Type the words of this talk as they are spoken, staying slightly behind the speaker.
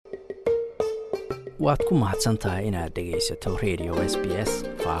waad ku mahadsantahay inaad dhegaysato radio SBS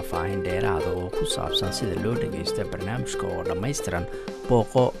faahfaahin dheeraada oo ku saabsan sida loo dhagaysto barnaamijka oo dhammaystiran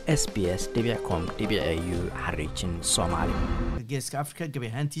booqo sbs.com.au/Soomaali. geeska Afrika gabi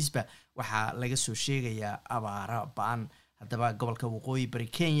ahaantiisba waxaa laga soo sheegayaa abaaro ba'an. haddaba gobolka Woqooyi Barri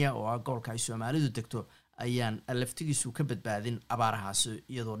Kenya oo ah gobolka ay Soomaalidu degto ayaan laftigiisu ka badbaadin abaarahaas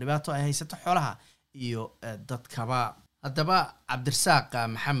iyadoo dhibaato ay haysato xoolaha iyo dadkaba. haddaba Cabdirasaaq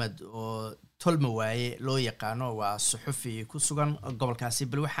Maxamed oo tolma waaye loo yaqaano waa suxufi ku sugan gobolkaasi,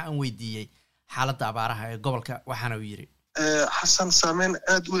 bal waxa aan weydiiyay xaaladda abaaraha ee gobolka waxaana uu yiri xasan saameyn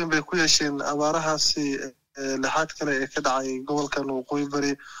aad u weyn bay ku yeesheen abaarahaasi laxaad kale ee ka dhacay gobolka Woqooyi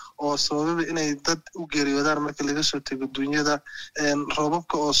Barri oo sababay inay dad u geeriyoodaan markii laga soo tago dunyada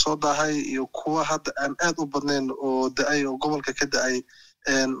roobabka oo soo daahay iyo kuwa hadda aan aad u badnayn oo da'ay oo gobolka ka da'ay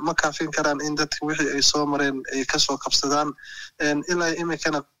ma kaafin karaan in dadka wixii ay soo mareen ay ka soo qabsadaan ilaa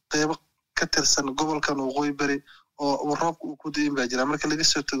imikana qaybo ka tirsan gobolka Woqooyi Barri oo roobku uu ku da'in baa jira marka laga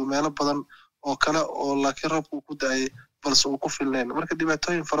soo tago meelo badan oo kale oo laakiin roobku uu ku da'ay balse uu ku filneen marka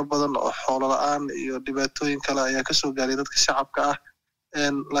dhibaatooyin fara badan oo xoolo la'aan iyo dhibaatooyin kale ayaa ka soo gaaray dadka shacabka ah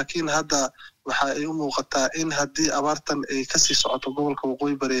laakiin hadda waxa ay u muuqataa in haddii abaartan ay ka sii socoto gobolka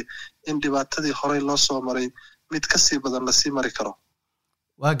Woqooyi Barri in dhibaatadii horey loo soo maray mid ka sii badan la sii mari karo.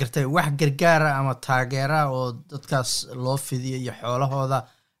 waa gartay wax gargaar ama taageera oo dadkaas loo fidiyo iyo xoolahooda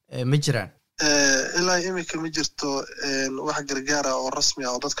ma jiraan ilaa imika ma jirto wax gargaar ah oo rasmi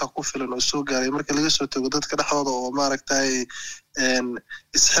ah oo dadka ku filan oo soo gaaray marka laga soo tago dadka dhexdooda oo maaragtay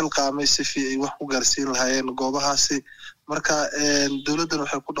isxilqaamay si ay wax ku gaarsiin lahaayeen goobahaasi marka dawladdan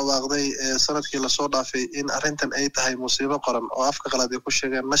waxay ku dhawaaqday sanadkii la soo dhaafay in arrintan ay tahay musiibo qaran oo afka qalaad ay ku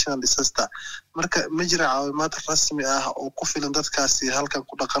sheegeen national disaster marka ma jira caawimaad rasmi ah oo ku filan dadkaasi halkan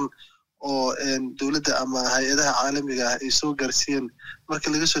ku dhaqan oo dawladda ama hay'adaha caalamiga ah ay soo gaarsiiyeen marka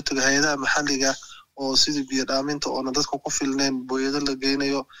laga soo tago hay'adaha maxalliga oo sidii biyo dhaaminta oo dadka ku filneen booyado la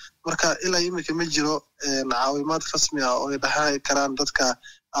geynayo marka ilaa imika ma jiro caawimaad rasmi ah oo ay dhaxay karaan dadka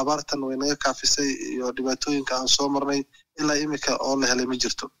abaartan way naga kaafisay iyo dhibaatooyinka aan soo marnay ilaa imika oo la helay ma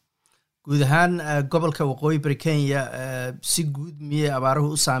jirto. guud ahaan gobolka Woqooyi Barri Kenya si guud miyay abaaruhu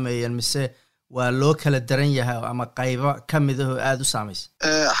u saameeyeen mise waa loo kala daran yahay ama qaybo ka mid ah oo aad u saameysay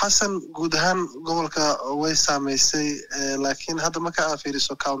xasan guud ahaan gobolka way saameysay laakiin hadda marka aad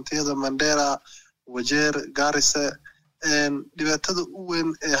fiiriso countiyada Mandera Wajeer Garissa dhibaatada u weyn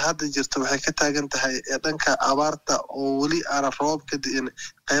ee hadda jirta waxay ka taagan tahay dhanka abaarta oo weli aan roob ka di'in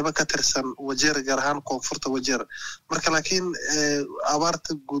qaybo ka tirsan Wajeer gaar ahaan koonfurta Wajeer marka laakiin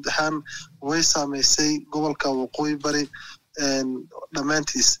abaarta guud ahaan way saameysay gobolka Woqooyi Barri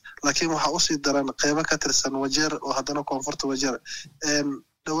dhammaantiis laakiin waxaa usii daran qaybo ka tirsan Wajeer oo haddana koonfurta Wajeer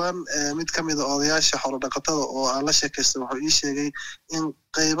dhowaan mid ka mid ah odayaasha xoolo dhaqatada oo aan la sheekaystay wuxuu ii sheegay in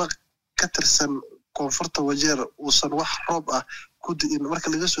qaybo ka tirsan koonfurta Wajeer uusan wax roob ah ku di'in marka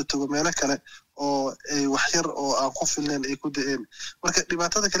laga soo tago meelo kale oo ay wax yar oo aan ku filnayn ay ku da'een marka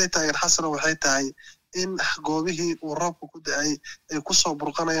dhibaatada kale taagan xasan waxay tahay in goobihii uu roobku ku da'ay ay ku soo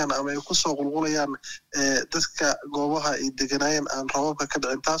burqanayaan ama ay ku soo qulqulayaan dadka goobaha ay deganaayeen aan roobabka ka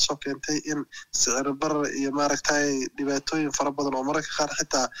dhicin taasoo keentay in sicir barar iyo maaragtay dhibaatooyin fara badan oo mararka qaar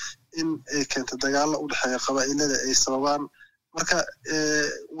xitaa in ay keento dagaallo u dhexeeya qabaa'ilada ay sababaan marka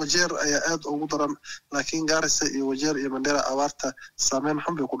Wajeer ayaa aad ugu daran laakiin Garissa iyo Wajeer iyo Mandera abaarta saameyn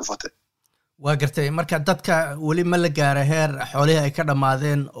xun bay ku dhufatay. waa gartay marka dadka weli ma la gaaray heer xoolihii ay ka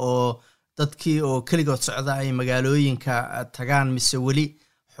dhamaadeen oo dadkii oo keligood socda ay magaalooyinka tagaan mise weli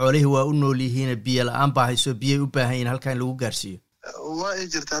xoolihii waa u nool yihiin biyo la'aan baa hayso biyay u baahan yihiin halkan lagu gaarsiiyo waa ay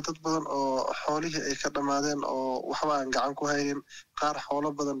jirtaa dad badan oo xoolihii ay ka dhamaadeen oo waxba aan gacan ku haynin qaar xoolo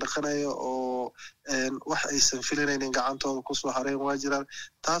badan dhaqanaya oo wax aysan filanaynin gacantooda ku soo hareen waa jiraan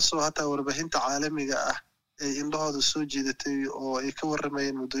taasoo hataa warbaahinta caalamiga ah ay indhahooda soo jiidatay oo ay ka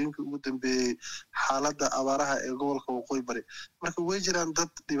warramayeen muddooyinkii ugu dambeeyey xaaladda abaaraha ee gobolka Woqooyi Barri marka way jiraan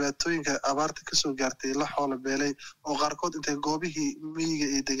dad dhibaatooyinka abaarta ka soo gaartay la xoolo beelay oo qaarkood intay goobihii miyiga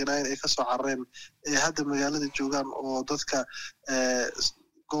ay deganaayeen ay ka soo carareen ee hadda magaalada joogaan oo dadka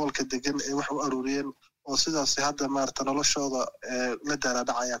gobolka degan ay wax u aruuriyeen oo sidaas hadda maarta noloshooda la daala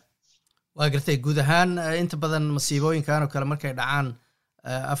dhacayaan. waa gartay guud ahaan inta badan masiibooyinkan oo kale markay dhacaan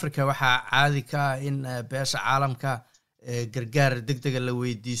Afrika waxaa caadi ka ah in beesha caalamka gargaar degdega la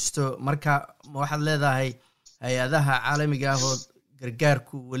weydiisto marka waxaad leedahay hay'adaha caalamiga ah oo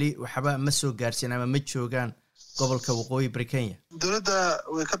gargaarku weli waxba ma soo gaarsiin ama ma joogaan gobolka Woqooyi Barri Kenya. dawladda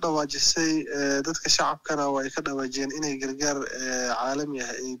way ka dhawaajisay dadka shacabkana way ka dhawaajiyeen inay gargaar caalami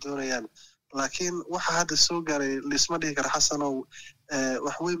ah ay doonayaan laakiin waxa hadda soo gaaray lisma dhihi kara xasanow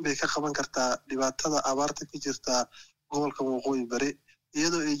wax weyn bay ka qaban kartaa dhibaatada abaarta ka jirta gobolka Woqooyi Barri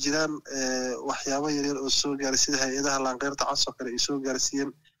iyadoo ay jiraan waxyaabo yaryar oo soo gaaray sida hay-adaha laanqeyrta cas oo kale ay soo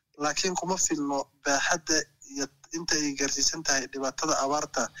gaarsiiyeen laakiin kuma filno baaxadda iyo inta ay gaarsiisan tahay dhibaatada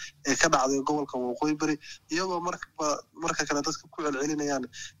abaarta ee ka dhacday gobolka waqooyi bari iyagoo marka kale dadka ku celcelinayaan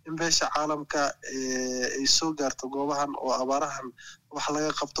in beesha caalamka ay soo gaarto goobahan oo abaarahan wax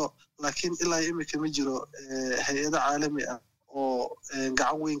laga qabto laakiin ilaa imika ma jiro hay-ado caalami ah oo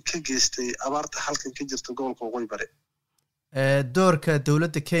gacan weyn ka geystay abaarta halkan ka jirta gobolka waqooyi bari doorka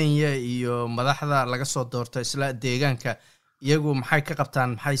dowladda Kenya iyo madaxda laga soo doorto isla deegaanka iyagu maxay ka qabtaan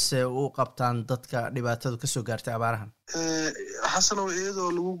maxayse u qabtaan dadka dhibaatadu ka soo gaartay abaarahan xasano iyadoo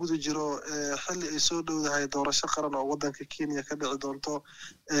lagu guda jiro xilli ay soo dhowdahay doorasho qaran oo wadanka Kenya ka dhici doonto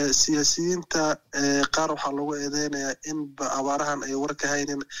siyaasiyiinta qaar waxaa lagu eedeynayaa in abaarahan ay war ka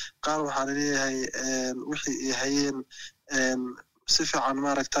haynin qaar waxaa leeyahay wixii ay hayeen si fiican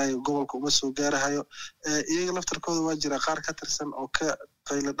maaragtay gobolka uma soo gaarahayo iyaga laftarkooda waa jira qaar ka tirsan oo ka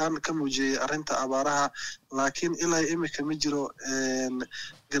qayladaan ka muujiyay arrinta abaaraha laakiin ilaa imika ma jiro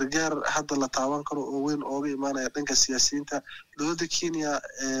gargaar hadda la taaban karo oo weyn ooga imaanaya dhanka siyaasiyiinta dowladda Kenya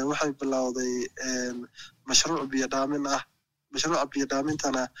waxay bilowday mashruuc biyo dhaamin ah mashruuca biyo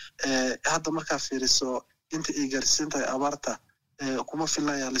dhaamintana hadda markaa fiiriso inta ay gaarsiisan tahay abaarta kuma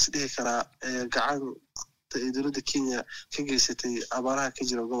filnaya la isdhihi karaa gacan dowladda Kenya ka geysatay abaaraha ka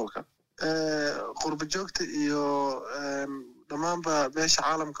jira gobolka qurba joogta iyo dhamaanba beesha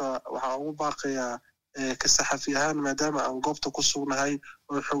caalamka waxaa ugu baaqayaa ka saxafi ahaan maadaama aan goobta ku sugnahay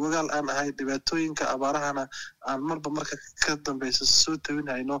oo xogogaal aan ahay dhibaatooyinka abaarahana aan marba marka ka dambeysa soo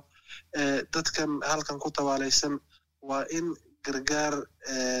tawinayno dadkan halkan ku tabaalaysan waa in gargaar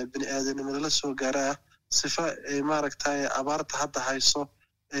bini'aadanimada la soo gaaraa sifa ay maaragtay abaarta hadda hayso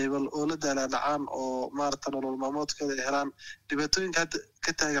bal oo la daalacaan oo maarta nolol maalmoodkeeda ay helaan dhibaatooyinka hadda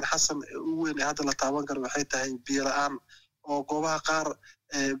ka taagan xasan ugu weyn ee hadda la taaban karo waxay tahay biyo la'aan oo goobaha qaar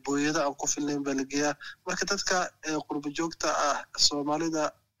booyada aan ku filnayn baa la geeyaa marka dadka qurba joogta ah soomaalida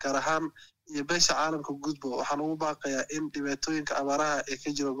gaar ahaan iyo beesha caalamka gudbo waxaan ugu baaqayaa in dhibaatooyinka abaaraha ee ka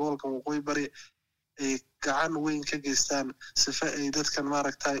jira gobolka waqooyi bari ay gacan weyn ka geystaan sifa ay dadkan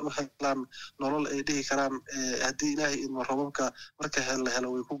maaragtay u helaan nolol ay dhihi karaan haddii ilaahay idmo robabka marka la helo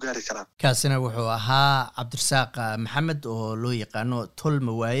way ku gaari karaan kaasina wuxuu ahaa cabdirasaaq maxamed oo loo yaqaano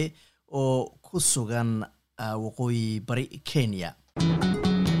tolma waaye oo ku sugan waqooyi bari Kenya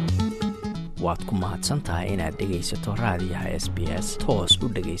waad ku mahadsantahay inaad dhegaysato raadiyaha SBS toos u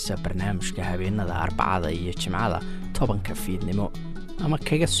dhegaysa barnaamijka habeenada Arbacada iyo Jimcada 10 fiidnimo ama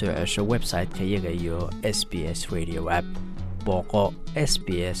kaga soo cesho website-ka iyaga iyo SBS Radio app booqo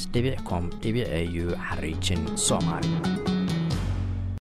sbs.com.au/Somali